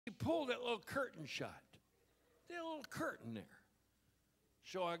He pulled that little curtain shut. That little curtain there.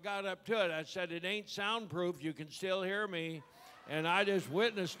 So I got up to it. I said, it ain't soundproof. You can still hear me. And I just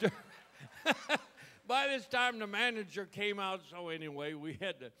witnessed her. By this time, the manager came out. So anyway, we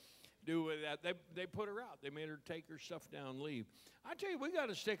had to do with that. They put her out. They made her take her stuff down and leave. I tell you, we got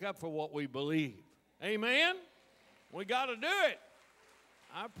to stick up for what we believe. Amen? We got to do it.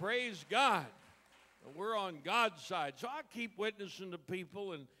 I praise God. We're on God's side. So I keep witnessing to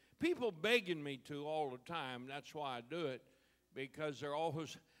people, and people begging me to all the time. That's why I do it, because they're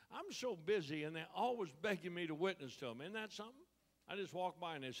always, I'm so busy, and they're always begging me to witness to them. Isn't that something? I just walk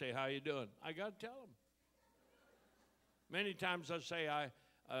by, and they say, how you doing? I got to tell them. Many times I say,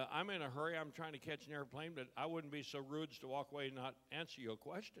 I'm in a hurry. I'm trying to catch an airplane, but I wouldn't be so rude as to walk away and not answer your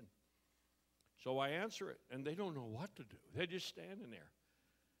question. So I answer it, and they don't know what to do. They're just standing there.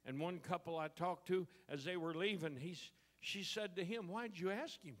 And one couple I talked to, as they were leaving, she said to him, why'd you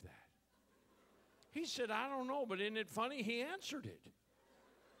ask him that? He said, I don't know, but isn't it funny? He answered it.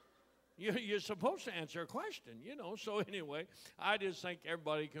 You're supposed to answer a question, you know. So anyway, I just think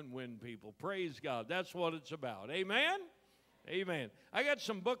everybody can win people. Praise God. That's what it's about. Amen? Amen. I got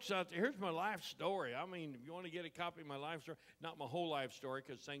some books out there. Here's my life story. I mean, if you want to get a copy of my life story, not my whole life story,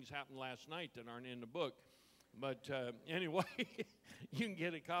 because things happened last night that aren't in the book. But anyway, you can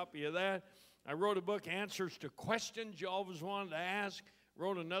get a copy of that. I wrote a book, Answers to Questions You Always Wanted to Ask.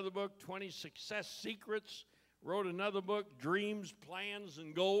 Wrote another book, 20 Success Secrets. Wrote another book, Dreams, Plans,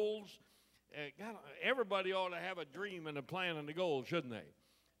 and Goals. God, everybody ought to have a dream and a plan and a goal, shouldn't they?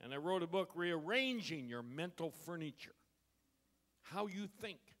 And I wrote a book, Rearranging Your Mental Furniture. How you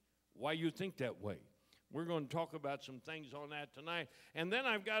think, why you think that way. We're going to talk about some things on that tonight. And then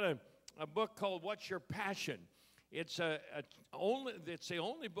I've got a book called What's Your Passion? It's the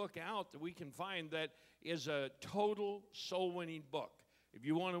only book out that we can find that is a total soul-winning book. If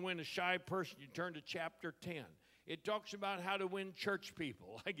you want to win a shy person, you turn to chapter 10. It talks about how to win church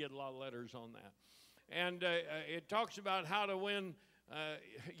people. I get a lot of letters on that. And it talks about how to win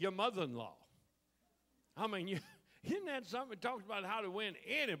your mother-in-law. I mean, isn't that something? It talks about how to win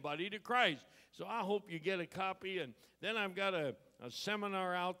anybody to Christ. So I hope you get a copy. And then I've got a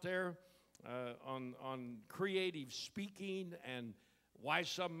seminar out there on creative speaking and why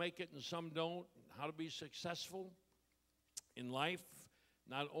some make it and some don't, how to be successful in life,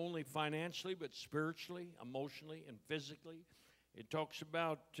 not only financially, but spiritually, emotionally, and physically. It talks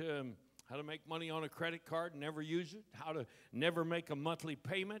about how to make money on a credit card and never use it, how to never make a monthly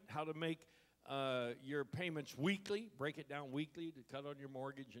payment, how to make your payments weekly, break it down weekly to cut on your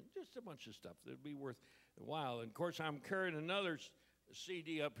mortgage, and just a bunch of stuff that would be worth a while. And, of course, I'm carrying another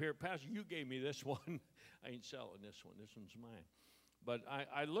CD up here. Pastor, you gave me this one. I ain't selling this one. This one's mine. But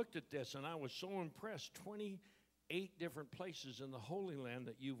I looked at this, and I was so impressed. 28 different places in the Holy Land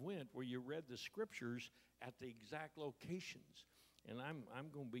that you went where you read the Scriptures at the exact locations. And I'm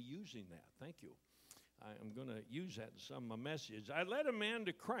going to be using that. Thank you. I'm going to use that in some of my messages. I led a man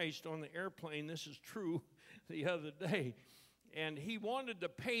to Christ on the airplane, this is true, the other day, and he wanted the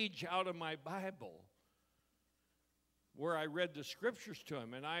page out of my Bible where I read the Scriptures to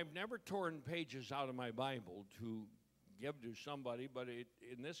him. And I've never torn pages out of my Bible to give to somebody, but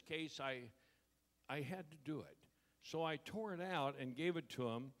in this case, I had to do it. So I tore it out and gave it to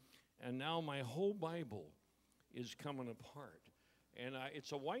him, and now my whole Bible is coming apart. And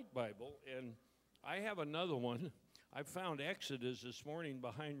it's a white Bible, and I have another one. I found Exodus this morning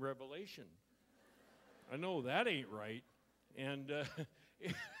behind Revelation. I know that ain't right. And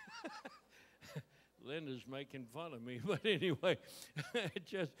Linda's making fun of me. But anyway, it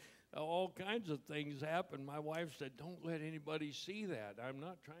just all kinds of things happen. My wife said, don't let anybody see that. I'm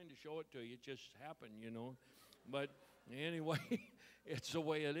not trying to show it to you. It just happened, you know. But anyway, it's the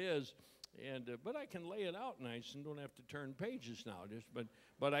way it is. And but I can lay it out nice and don't have to turn pages now.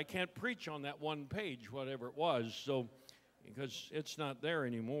 But I can't preach on that one page, whatever it was, so because it's not there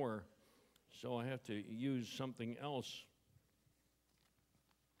anymore. So I have to use something else.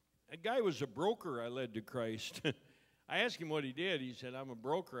 A guy was a broker I led to Christ. I asked him what he did. He said, I'm a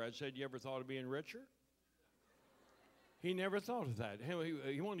broker. I said, you ever thought of being richer? He never thought of that.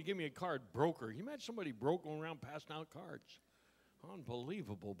 He wanted to give me a card, broker. You imagine somebody broke going around passing out cards.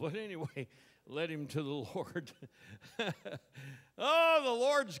 Unbelievable. But anyway, led him to the Lord. Oh, the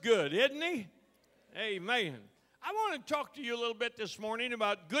Lord's good, isn't he? Amen. I want to talk to you a little bit this morning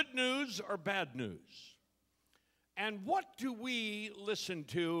about good news or bad news. And what do we listen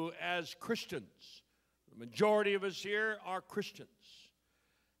to as Christians? The majority of us here are Christians.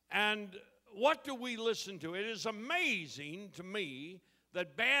 And what do we listen to? It is amazing to me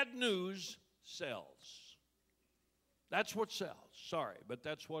that bad news sells. That's what sells. Sorry, but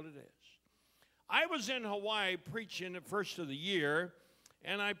that's what it is. I was in Hawaii preaching the first of the year,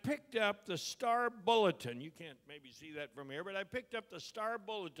 and I picked up the Star Bulletin. You can't maybe see that from here, but I picked up the Star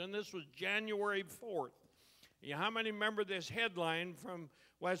Bulletin. This was January 4th. How many remember this headline from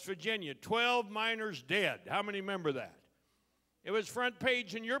West Virginia? 12 miners dead. How many remember that? It was front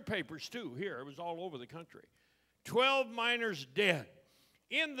page in your papers, too. Here, it was all over the country. 12 miners dead.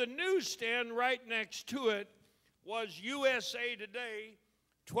 In the newsstand right next to it was USA Today,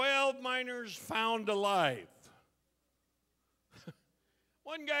 12 miners found alive.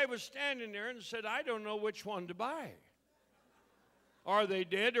 One guy was standing there and said, I don't know which one to buy. Are they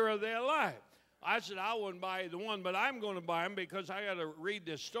dead or are they alive? I said, I wouldn't buy either one, but I'm going to buy them because I got to read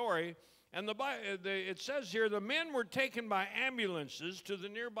this story. And it says here, the men were taken by ambulances to the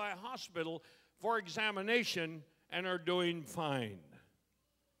nearby hospital for examination and are doing fine.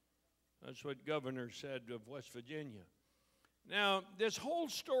 That's what Governor said of West Virginia. Now, this whole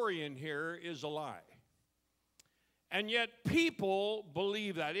story in here is a lie. And yet people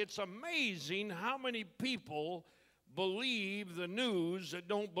believe that. It's amazing how many people believe the news that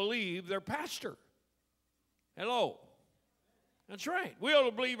don't believe their pastor. Hello. That's right. We ought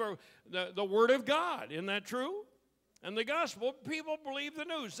to believe the Word of God. Isn't that true? And the gospel, people believe the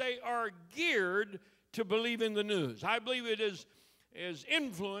news. They are geared to believe in the news. I believe it is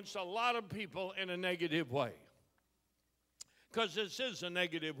influenced a lot of people in a negative way. Because this is a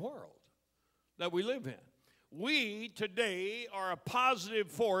negative world that we live in. We today are a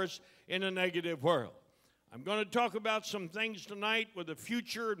positive force in a negative world. I'm going to talk about some things tonight with the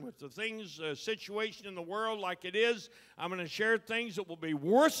future and with the things, situation in the world like it is. I'm going to share things that will be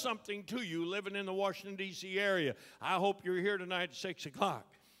worth something to you living in the Washington, D.C. area. I hope you're here tonight at 6 o'clock.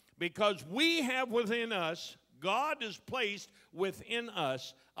 Because we have within us, God has placed within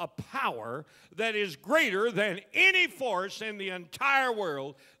us a power that is greater than any force in the entire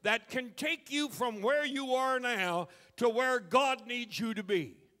world that can take you from where you are now to where God needs you to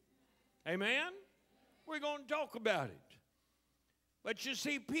be. Amen? We're going to talk about it. But you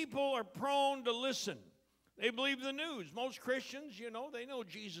see, people are prone to listen. They believe the news. Most Christians, they know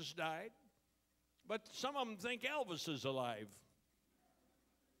Jesus died. But some of them think Elvis is alive.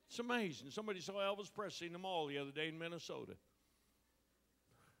 It's amazing. Somebody saw Elvis Presley in the mall the other day in Minnesota.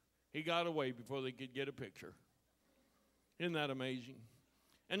 He got away before they could get a picture. Isn't that amazing?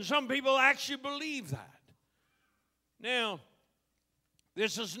 And some people actually believe that. Now,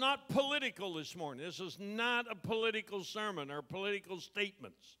 this is not political this morning. This is not a political sermon or political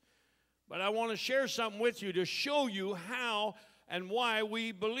statements. But I want to share something with you to show you how and why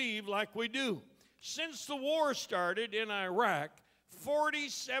we believe like we do. Since the war started in Iraq,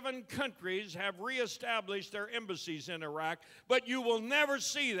 47 countries have reestablished their embassies in Iraq, but you will never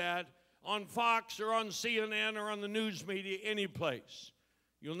see that on Fox or on CNN or on the news media anyplace.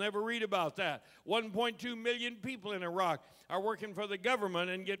 You'll never read about that. 1.2 million people in Iraq are working for the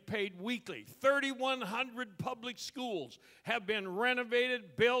government and get paid weekly. 3,100 public schools have been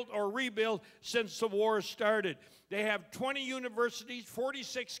renovated, built, or rebuilt since the war started. They have 20 universities,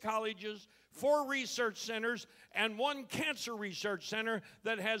 46 colleges, 4 research centers, and 1 cancer research center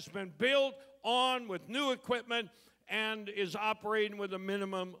that has been built on with new equipment and is operating with a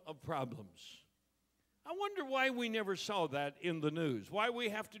minimum of problems. I wonder why we never saw that in the news, why we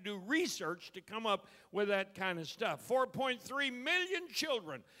have to do research to come up with that kind of stuff. 4.3 million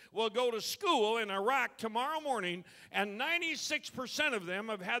children will go to school in Iraq tomorrow morning, and 96% of them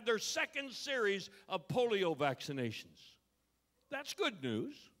have had their second series of polio vaccinations. That's good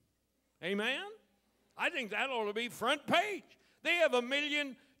news. Amen? I think that ought to be front page. They have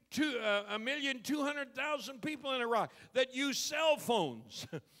 1,200,000 people in Iraq that use cell phones.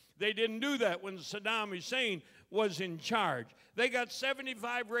 They didn't do that when Saddam Hussein was in charge. They got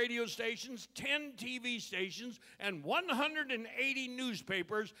 75 radio stations, 10 TV stations, and 180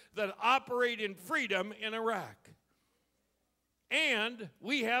 newspapers that operate in freedom in Iraq. And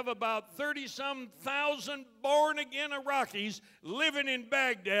we have about 30-some thousand born-again Iraqis living in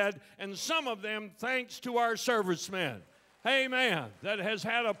Baghdad, and some of them thanks to our servicemen. Amen. That has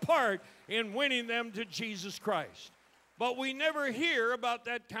had a part in winning them to Jesus Christ. But we never hear about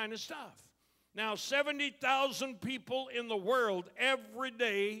that kind of stuff. Now, 70,000 people in the world every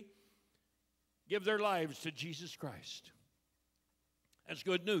day give their lives to Jesus Christ. That's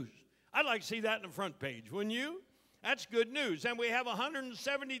good news. I'd like to see that in the front page, wouldn't you? That's good news. And we have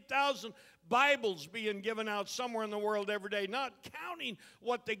 170,000 Bibles being given out somewhere in the world every day, not counting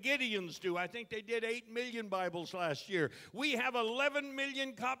what the Gideons do. I think they did 8 million Bibles last year. We have 11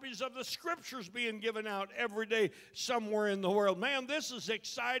 million copies of the Scriptures being given out every day somewhere in the world. Man, this is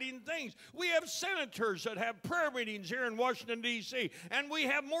exciting things. We have senators that have prayer meetings here in Washington, D.C., and we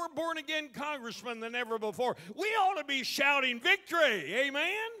have more born-again congressmen than ever before. We ought to be shouting victory.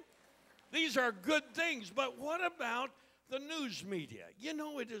 Amen? These are good things, but what about the news media? You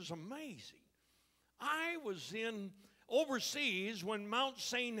know, it is amazing. I was overseas when Mount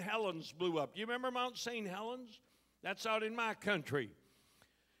St. Helens blew up. You remember Mount St. Helens? That's out in my country.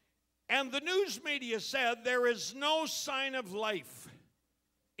 And the news media said there is no sign of life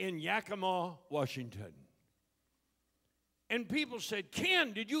in Yakima, Washington. And people said,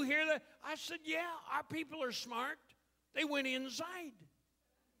 Ken, did you hear that? I said, yeah, our people are smart. They went inside.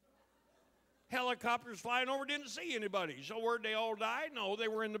 Helicopters flying over, didn't see anybody. So where'd they all die? No, they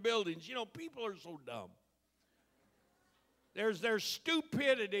were in the buildings. You know, people are so dumb. There's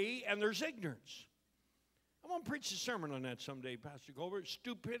stupidity and there's ignorance. I'm going to preach a sermon on that someday, Pastor Gaub.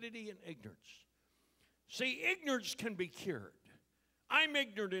 Stupidity and ignorance. See, ignorance can be cured. I'm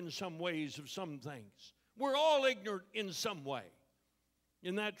ignorant in some ways of some things. We're all ignorant in some way.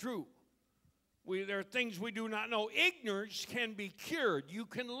 Isn't that true? There are things we do not know. Ignorance can be cured. You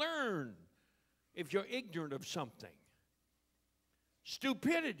can learn if you're ignorant of something.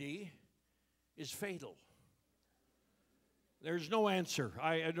 Stupidity is fatal. There's no answer.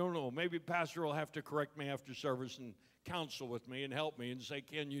 I don't know. Maybe Pastor will have to correct me after service and counsel with me and help me and say,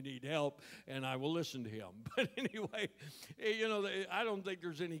 Ken, you need help, and I will listen to him. But anyway, you know, I don't think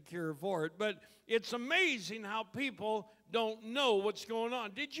there's any cure for it. But it's amazing how people don't know what's going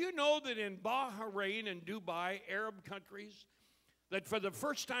on. Did you know that in Bahrain and Dubai, Arab countries, that for the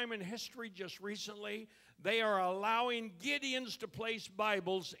first time in history just recently, they are allowing Gideons to place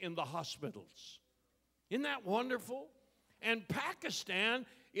Bibles in the hospitals? Isn't that wonderful? And Pakistan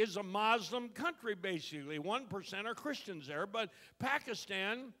is a Muslim country, basically. 1% are Christians there, but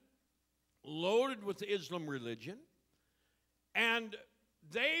Pakistan, loaded with the Islam religion, and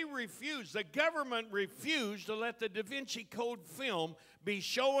they refused, the government refused to let the Da Vinci Code film be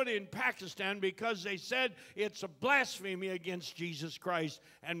shown in Pakistan because they said it's a blasphemy against Jesus Christ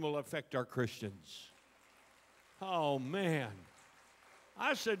and will affect our Christians. Oh, man.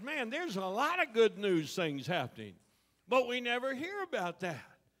 I said, man, there's a lot of good news things happening, but we never hear about that.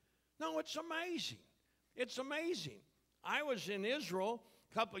 No, it's amazing. It's amazing. I was in Israel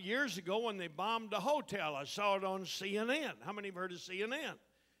a couple of years ago when they bombed a hotel. I saw it on CNN. How many have heard of CNN?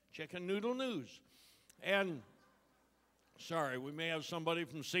 Chicken Noodle News. And, sorry, we may have somebody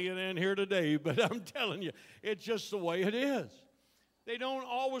from CNN here today, but I'm telling you, it's just the way it is. They don't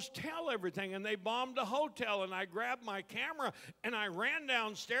always tell everything, and they bombed a hotel, and I grabbed my camera, and I ran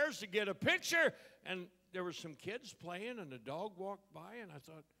downstairs to get a picture, and there were some kids playing, and a dog walked by, and I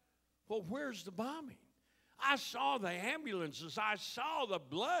thought, well, where's the bombing? I saw the ambulances. I saw the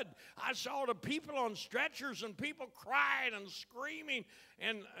blood. I saw the people on stretchers and people crying and screaming.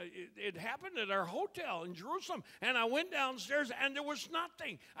 And it happened at our hotel in Jerusalem. And I went downstairs and there was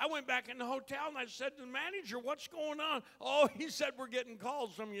nothing. I went back in the hotel and I said to the manager, what's going on? Oh, he said, we're getting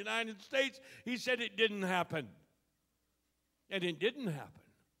calls from the United States. He said it didn't happen. And it didn't happen.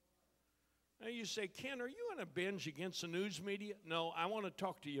 Now you say, Ken, are you on a binge against the news media? No, I want to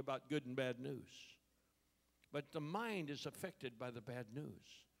talk to you about good and bad news. But the mind is affected by the bad news.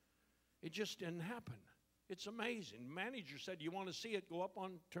 It just didn't happen. It's amazing. The manager said, you want to see it? Go up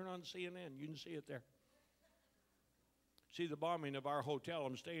turn on CNN. You can see it there. See the bombing of our hotel.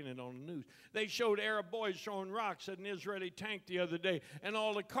 I'm staying in on the news. They showed Arab boys throwing rocks at an Israeli tank the other day, and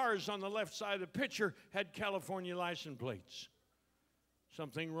all the cars on the left side of the picture had California license plates.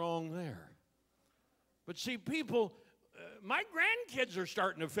 Something wrong there. But see, people, my grandkids are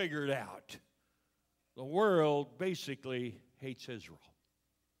starting to figure it out. The world basically hates Israel.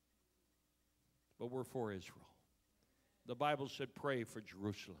 But we're for Israel. The Bible said pray for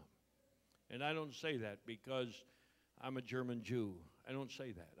Jerusalem. And I don't say that because I'm a German Jew. I don't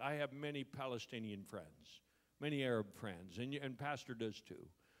say that. I have many Palestinian friends, many Arab friends, and Pastor does too.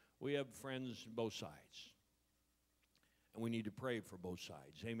 We have friends on both sides. And we need to pray for both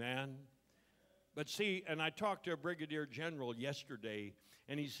sides. Amen? But see, and I talked to a brigadier general yesterday,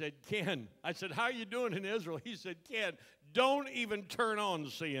 and he said, Ken, I said, how are you doing in Israel? He said, Ken, don't even turn on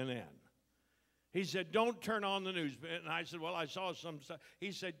CNN. He said, don't turn on the news. And I said, well, I saw some stuff.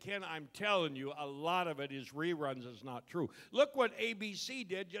 He said, Ken, I'm telling you, a lot of it is reruns. It's not true. Look what ABC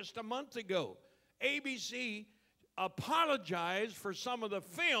did just a month ago. ABC apologized for some of the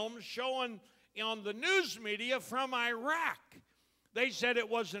films shown on the news media from Iraq. They said it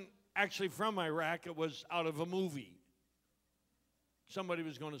wasn't actually from Iraq. It was out of a movie. Somebody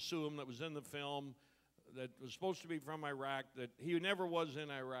was going to sue him that was in the film that was supposed to be from Iraq, that he never was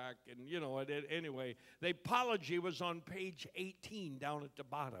in Iraq. And, you know, anyway, the apology was on page 18 down at the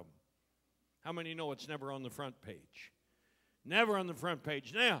bottom. How many know it's never on the front page? Never on the front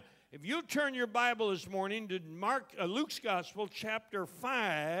page. Now, if you turn your Bible this morning to Luke's Gospel, chapter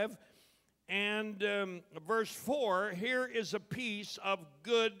 5, and verse 4, here is a piece of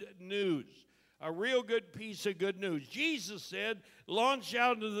good news. A real good piece of good news. Jesus said, launch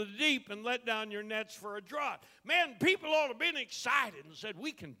out into the deep and let down your nets for a draught. Man, people ought to have been excited and said,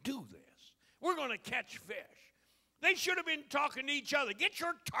 we can do this. We're going to catch fish. They should have been talking to each other. Get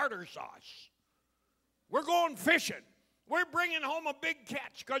your tartar sauce. We're going fishing. We're bringing home a big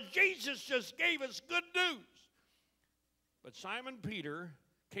catch because Jesus just gave us good news. But Simon Peter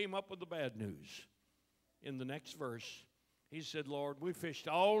came up with the bad news in the next verse. He said, Lord, we fished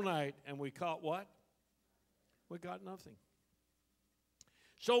all night and we caught what? We got nothing.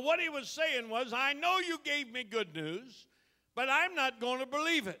 So what he was saying was, I know you gave me good news, but I'm not going to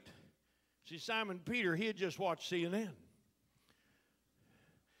believe it. See, Simon Peter, he had just watched CNN.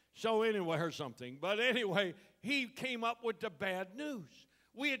 So anyway, or something. But anyway, he came up with the bad news.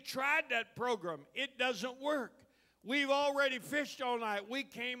 We had tried that program. It doesn't work. We've already fished all night. We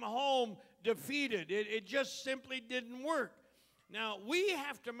came home defeated. It just simply didn't work. Now, we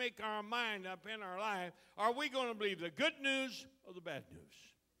have to make our mind up in our life. Are we going to believe the good news or the bad news?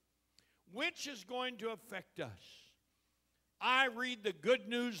 Which is going to affect us? I read the good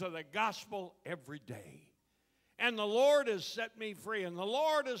news of the gospel every day. And the Lord has set me free, and the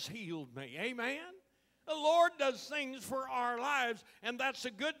Lord has healed me. Amen? The Lord does things for our lives, and that's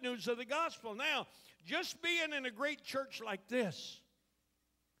the good news of the gospel. Now, just being in a great church like this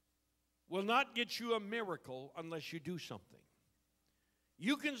will not get you a miracle unless you do something.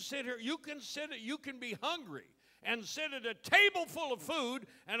 You can be hungry and sit at a table full of food,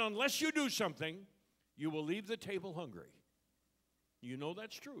 and unless you do something, you will leave the table hungry. You know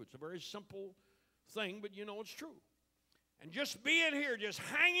that's true. It's a very simple thing, but you know it's true. And just being here, just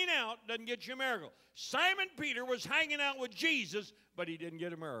hanging out, doesn't get you a miracle. Simon Peter was hanging out with Jesus, but he didn't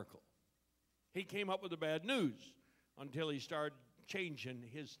get a miracle. He came up with the bad news until he started changing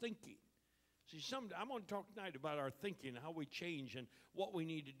his thinking. See, I'm going to talk tonight about our thinking, how we change, and what we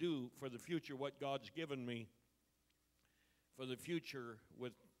need to do for the future, what God's given me for the future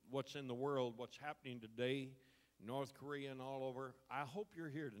with what's in the world, what's happening today, North Korea and all over. I hope you're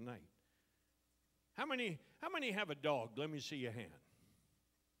here tonight. How many have a dog? Let me see your hand.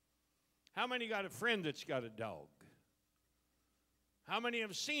 How many got a friend that's got a dog? How many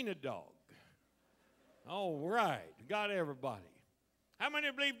have seen a dog? All right, got everybody. How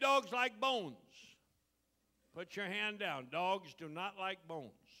many believe dogs like bones? Put your hand down. Dogs do not like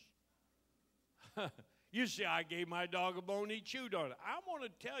bones. You see, I gave my dog a bone, he chewed on it. I want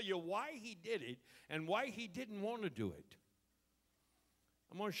to tell you why he did it and why he didn't want to do it.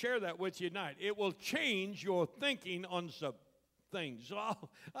 I'm going to share that with you tonight. It will change your thinking on some things. So I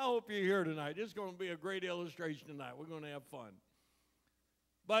hope you're here tonight. It's going to be a great illustration tonight. We're going to have fun.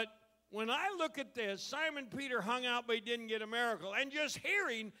 But when I look at this, Simon Peter hung out, but he didn't get a miracle. And just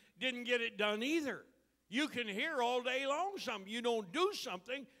hearing didn't get it done either. You can hear all day long something. You don't do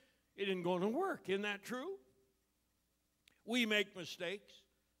something, it isn't going to work. Isn't that true? We make mistakes.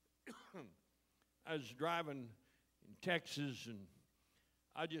 I was driving in Texas, and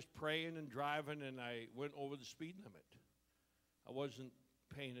I just praying and driving, and I went over the speed limit. I wasn't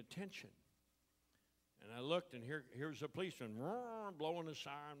paying attention. And I looked, and here's a policeman blowing the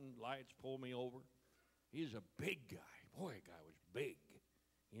siren lights, pull me over. He's a big guy. Boy, that guy was big.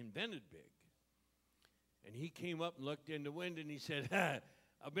 He invented big. And he came up and looked in the window, and he said,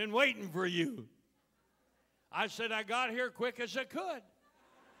 I've been waiting for you. I said, I got here quick as I could.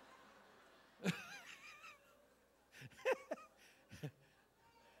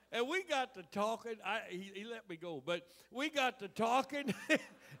 And we got to talking. He let me go, but we got to talking.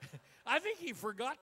 I think he forgot